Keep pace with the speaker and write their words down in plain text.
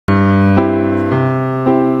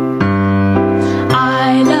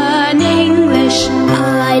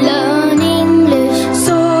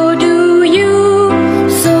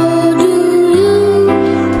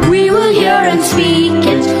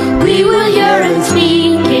hear and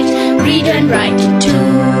speak it. Read and write it too.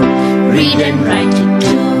 Read and write it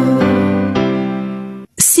too.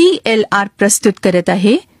 CLR प्रस्तुत करत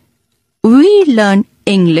आहे we learn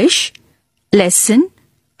English lesson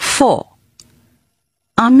 4.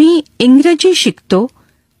 आम्ही इंग्रजी शिकतो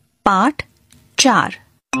पाठ 4.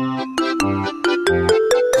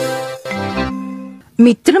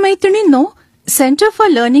 मित्रमैत्रिणींनो, centre for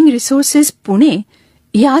learning resources Pune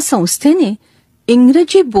या संस्थेने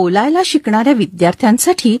इंग्रजी बोलायला शिकणाऱ्या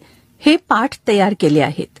विद्यार्थ्यांसाठी हे पाठ तयार केले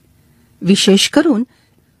आहेत. विशेष करून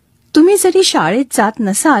तुम्ही जरी शाळेत जात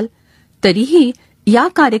नसाल तरीही या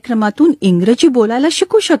कार्यक्रमातून इंग्रजी बोलायला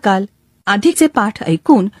शिकू शकाल. आधीचे पाठ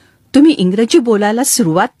ऐकून तुम्ही इंग्रजी बोलायला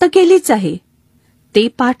सुरुवात तर केलीच आहे. ते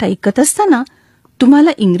पाठ ऐकत असताना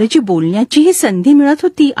तुम्हाला इंग्रजी बोलण्याचीही संधी मिळत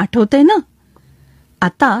होती, आठवतंय ना?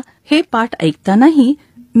 आता हे पाठ ऐकतानाही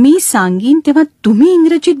मी सांगीन तेव्हा तुम्ही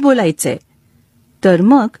इंग्रजीत बोलायचंय. तर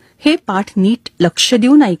मग हे पाठ नीट लक्ष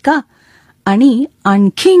देऊन ऐका आणि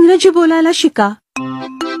आणखी इंग्रजी बोलायला शिका.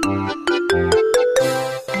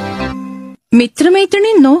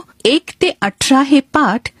 मित्रमैत्रिणींनो, 1 ते 18 हे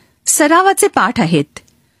पाठ सरावाचे पाठ आहेत.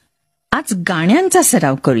 आज गाण्यांचा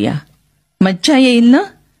सराव करूया. मज्जा येईल ना?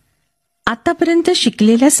 आतापर्यंत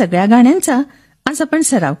शिकलेल्या सगळ्या गाण्यांचा आज आपण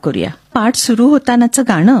सराव करूया. पाठ सुरू होतानाचं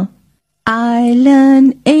गाणं I learn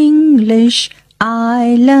English,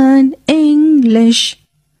 I learn English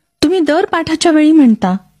तुम्ही दर पाठाच्या वेळी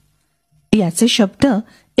म्हणता. याचे शब्द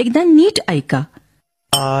एकदा नीट ऐका.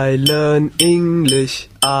 I learn English,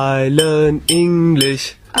 I learn English.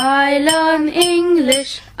 I learn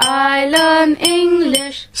English, I learn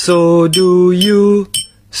English. So do you,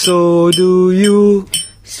 so do you.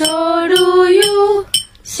 So do you,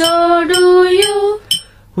 so do you.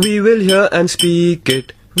 We will hear and speak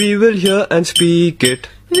it, we will hear and speak it.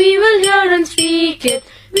 We will hear and speak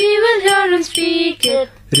it, we will hear and speak it.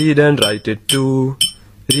 Read and write it too,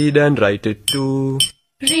 read and write it too.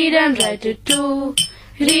 Read and write it too,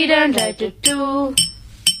 read and write it too.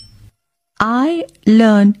 I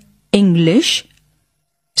learn English,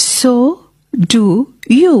 so do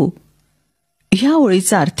you. ह्या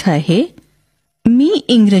ओळीचा अर्थ आहे मी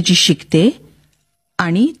इंग्रजी शिकते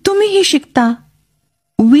आणि तुम्हीही शिकता.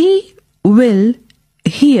 We will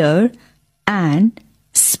hear and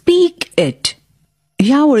speak it.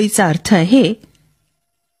 ह्या ओळीचा अर्थ आहे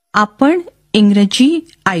आपण इंग्रजी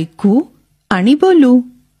ऐकू आणि बोलू.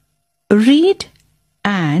 Read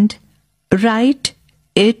and write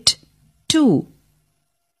it too.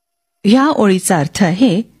 ह्या ओळीचा अर्थ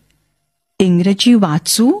आहे इंग्रजी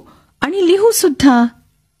वाचू आणि लिहू सुद्धा.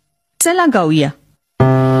 चला गाऊया.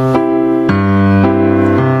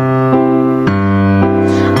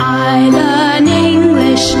 I learn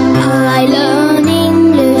English, I learn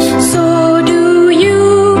English. So do you,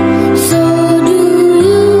 so do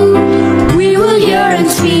you. We will hear and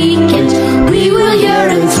speak it, we will hear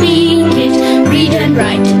and speak it. Read and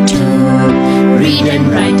write it too, read and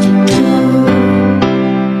write it too.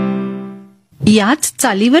 याच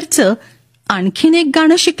चालीवरचं आणखीन एक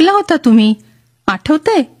गाणं शिकला होता तुम्ही,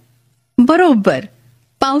 आठवतंय? बरोबर,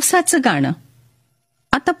 पावसाचं गाणं.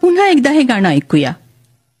 आता पुन्हा एकदा हे गाणं ऐकूया.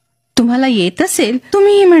 तुम्हाला येत असेल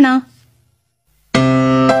तुम्हीही म्हणा.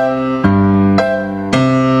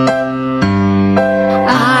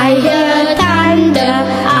 I hear thunder,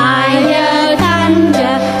 I hear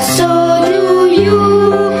thunder. So do you,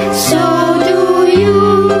 so do you.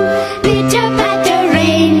 Pitter patter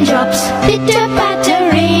raindrops, pitter patter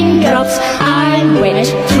raindrops. I'm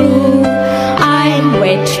wet through, I'm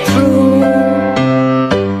wet through.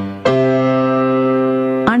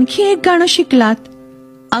 आणखी एक गाणं शिकलात,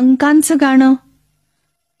 अंकांचं गाणं.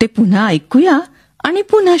 ते पुन्हा ऐकूया आणि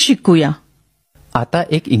पुन्हा शिकूया. आता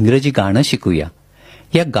एक इंग्रजी गाणं शिकूया.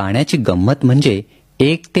 या गाण्याची गंमत म्हणजे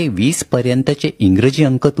 1 ते 20 पर्यंतचे इंग्रजी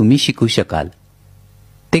अंक तुम्ही शिकू शकाल.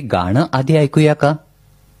 ते गाणं आधी ऐकूया का?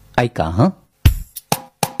 ऐका हं.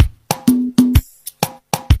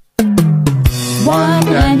 1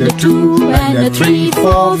 and a 2 and a 3,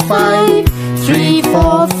 4, 5. 3,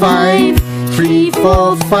 4, 5. 3,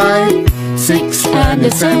 4, 5. 6 and a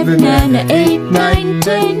 7 and a 8, 9,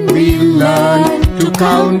 10. We'll learn to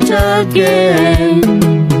count again.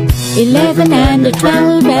 11 and a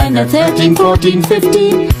 12 and a 13, 14,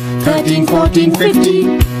 15. 13, 14,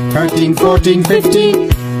 15. 13, 14, 15.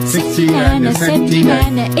 16 and a 17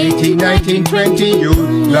 and a 18, 19, 20.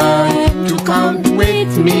 You'll learn to count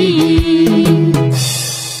with me.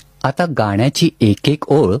 आता गाण्याची एक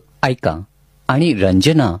एक ओळ ऐका आणि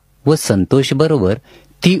रंजना व संतोष बरोबर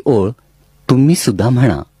ती ओळ तुम्ही सुद्धा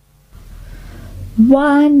म्हणा.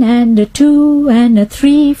 1 and a 2 and a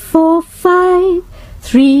 3, 4, 5.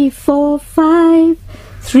 3, 4, 5.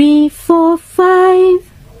 3, 4, 5.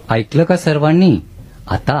 ऐकलं का सर्वांनी?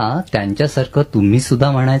 आता त्यांच्यासारखं तुम्ही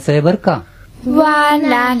सुद्धा म्हणायचं आहे बरं का.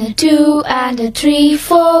 1 and a 2 and a 3,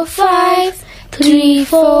 4, 5. 3,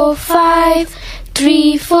 4, 5.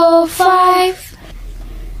 3, 4, 5.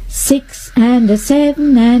 6 and a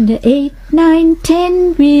 7 and a 8, 9,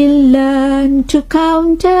 10. We'll learn to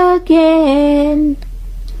count again.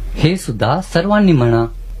 हे सुद्धा सर्वांनी म्हणा.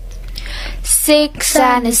 6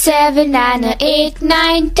 and a 7 and a 8,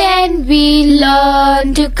 9, 10. We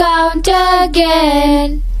learn to count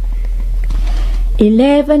again.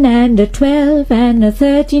 11 and a 12 and a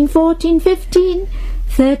 13, 14, 15.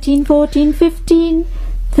 13, 14, 15.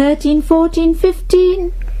 13, 14, 15.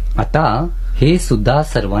 आता हे सुद्धा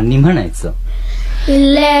सर्वांनी म्हणायचं.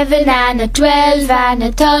 11 and a 12 and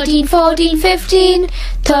a 13, 14, 15.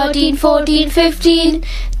 13, 14, 15.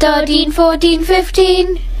 13, 14,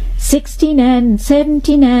 15. 16 and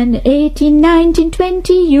 17 and 18, 19,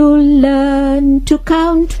 20. You'll learn to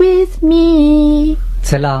count with me.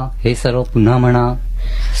 चला हे सर्व पुन्हा म्हणा.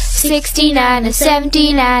 16 and a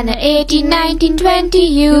 17 and a 18, 19, 20.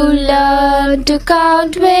 You learn to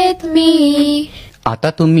count with me. आता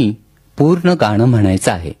तुम्ही पूर्ण गाणं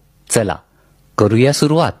म्हणायचं आहे. चला करूया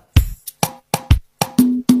सुरुवात.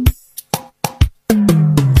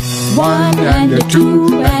 1 and a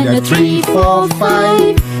 2 and a 3, 4,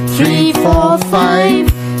 5. 3, 4, 5.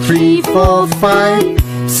 3, 4, 5.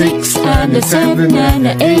 6 and a 7 and a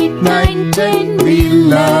 8, 9, 10. We'll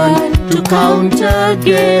learn to count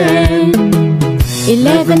again.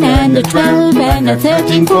 11 and a 12 and a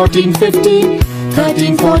 13, 14, 15.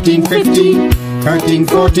 13, 14, 15. 13,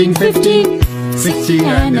 14, 15. 16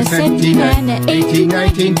 and a 17 and a 18,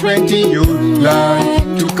 19, 20. You'll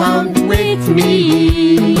learn to count with me.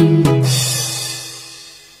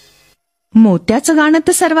 मोत्याचं गाणं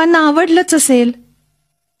तर सर्वांना आवडलंच असेल.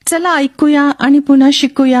 चला ऐकूया आणि पुन्हा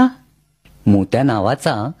शिकूया. मोत्या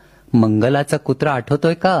नावाचा मंगलाचा कुत्रा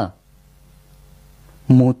आठवतोय का?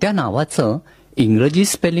 मोत्या नावाचं इंग्रजी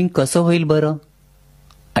स्पेलिंग कसं होईल बरं?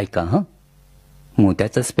 ऐका हं.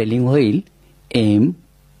 मोत्याचं स्पेलिंग होईल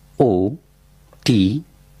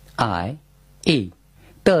MOTIA.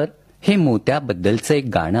 तर हे मोत्याबद्दलचं एक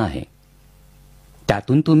गाणं आहे.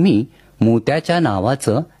 त्यातून तुम्ही मोत्याच्या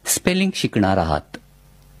नावाचं स्पेलिंग शिकणार आहात.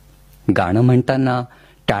 गाणं म्हणताना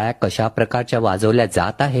टाळ्या कशा प्रकारच्या वाजवल्या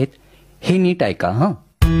जात आहेत हे नीट ऐका हं.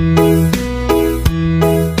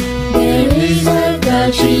 There is a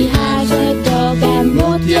girl, she has a dog, and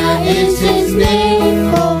Motia is his name.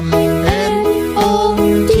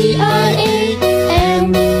 M-O-T-I-A,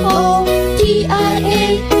 M-O-T-I-A,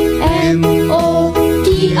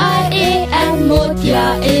 M-O-T-I-A, and Motia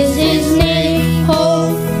is his name.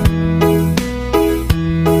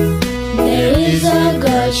 There is a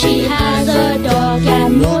girl, she has a dog,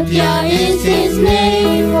 and Motia is his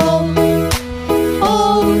name.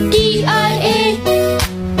 O-T-I-A,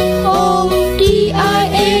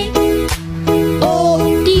 O-T-I-A,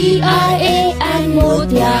 O-T-I-A, and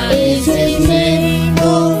Motia is his name.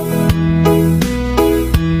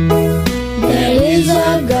 There is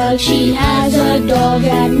a girl, she has a dog,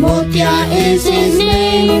 and Motia is his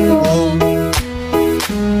name.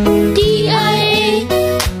 T-I-A,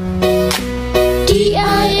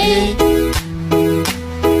 T-I-A,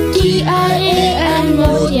 T-I-A, and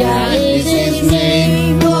Motia is his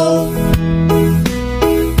name.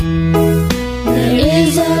 There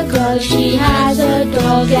is a girl, she has a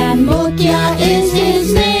dog, and Motia is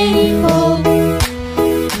his name.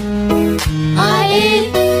 I-A,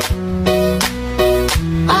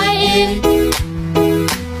 I-A,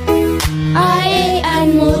 I-A, and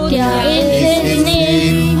Motia is his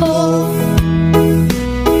name.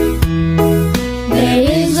 There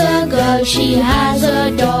is a girl, she has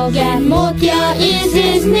a dog, and Motia is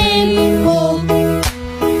his name.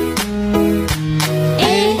 A,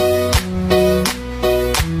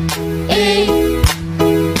 A,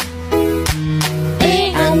 A,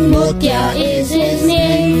 and Motia is his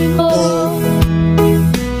name.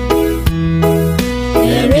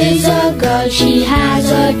 There is a girl, she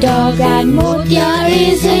has a dog, and Motia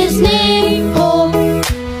is his name.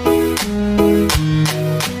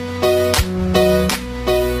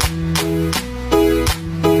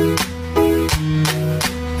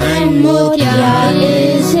 And Motia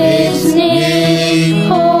is his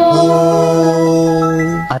name.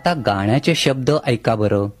 आता गाण्याचे शब्द ऐका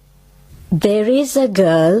बरं. There is a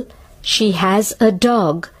girl, she has a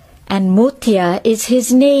dog, and Motia is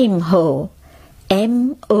his name, ho.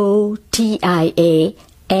 M-O-T-I-A,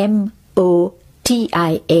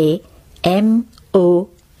 M-O-T-I-A,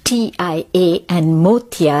 M-O-T-I-A, and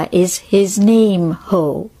Motia is his name, ho.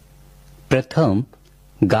 प्रथम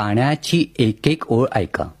गाण्याची एक एक ओळ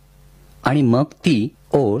ऐका आणि मग ती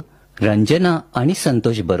ओळ रंजना आणि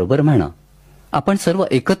संतोष बरोबर म्हणा. आपण सर्व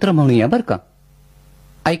एकत्र म्हणूया बर का.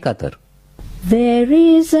 ऐका तर. There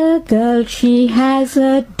is a girl, she has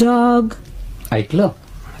a dog. ऐकलं?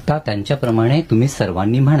 आता त्यांच्याप्रमाणे तुम्ही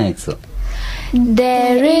सर्वांनी म्हणायचं.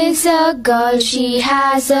 There is a girl, she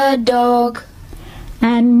has a dog.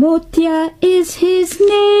 And Motya is his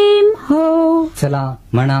name, ho. चला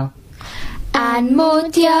म्हणा. And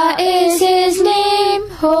Motya is his name,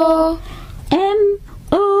 ho.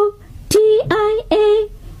 M-O-T-I-A,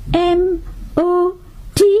 M-O-T-I-A,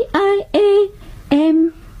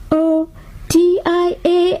 M-O-T-I-A,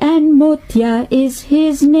 and Motya is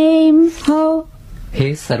his name, ho.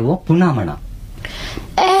 हे सर्व पुन्हा म्हणा.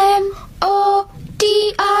 M-O-T-I-A,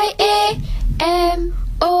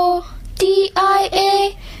 M-O-T-I-A,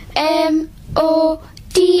 M-O-T-I-A,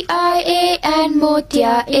 and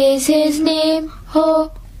Motya is his name, ho.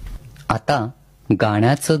 आता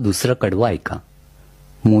गाण्याचं दुसरं कडवं ऐका.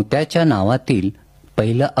 मोत्याच्या नावातील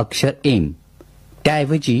पहिलं अक्षर एम,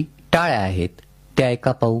 त्याऐवजी टाळ्या आहेत, ते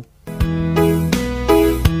ऐका पाहू.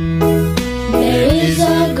 There is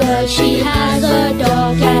a girl, she has a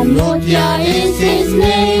dog, and Motya is his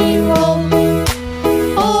name, ho.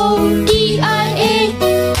 O-T-I-A,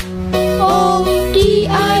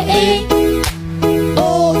 O-T-I-A,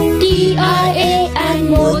 O-T-I-A, and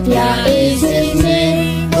Motya is his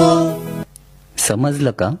name, ho.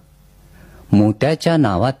 समजलं का? मोत्याच्या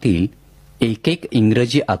नावातील एक एक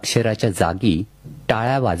इंग्रजी अक्षराच्या जागी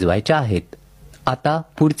टाळ्या वाजवायच्या आहेत. आता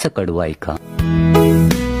पुढचं कडवं ऐका.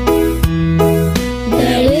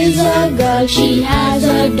 There is a girl, she has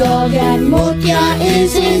a dog, and Motya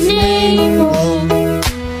is his name, ho.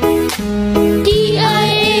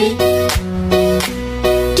 T-I-A,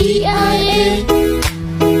 T-I-A,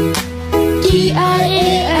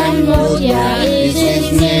 T-I-A, and Motya is his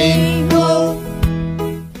name, ho.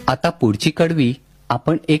 आता पुढची कडवी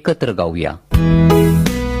आपण एकत्र गाऊया.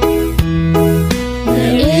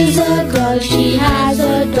 There is a girl, she has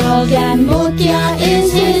a dog, and Motya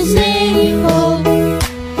is his name, ho.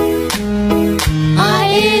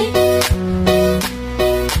 I-A,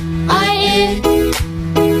 I-A,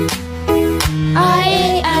 I-A,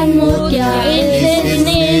 and Motya is his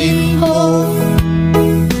name, ho.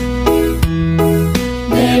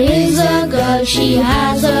 There is a girl, she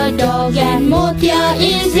has a dog, and Motya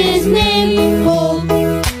is his name, ho.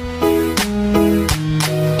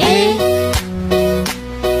 A,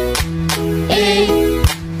 A,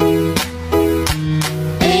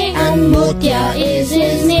 A, and Motya is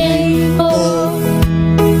his name, ho.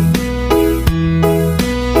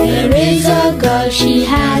 There is a girl, she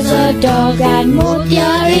has a dog, and Motya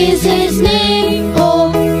is his name, ho.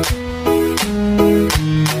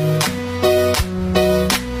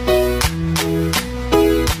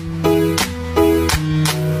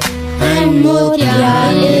 And Motya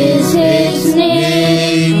is his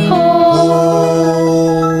name, ho.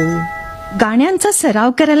 गाण्यांचा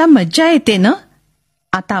सराव करायला मज्जा येते ना.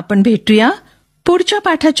 आता आपण भेटूया पुढच्या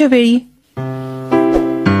पाठाच्या वेळी.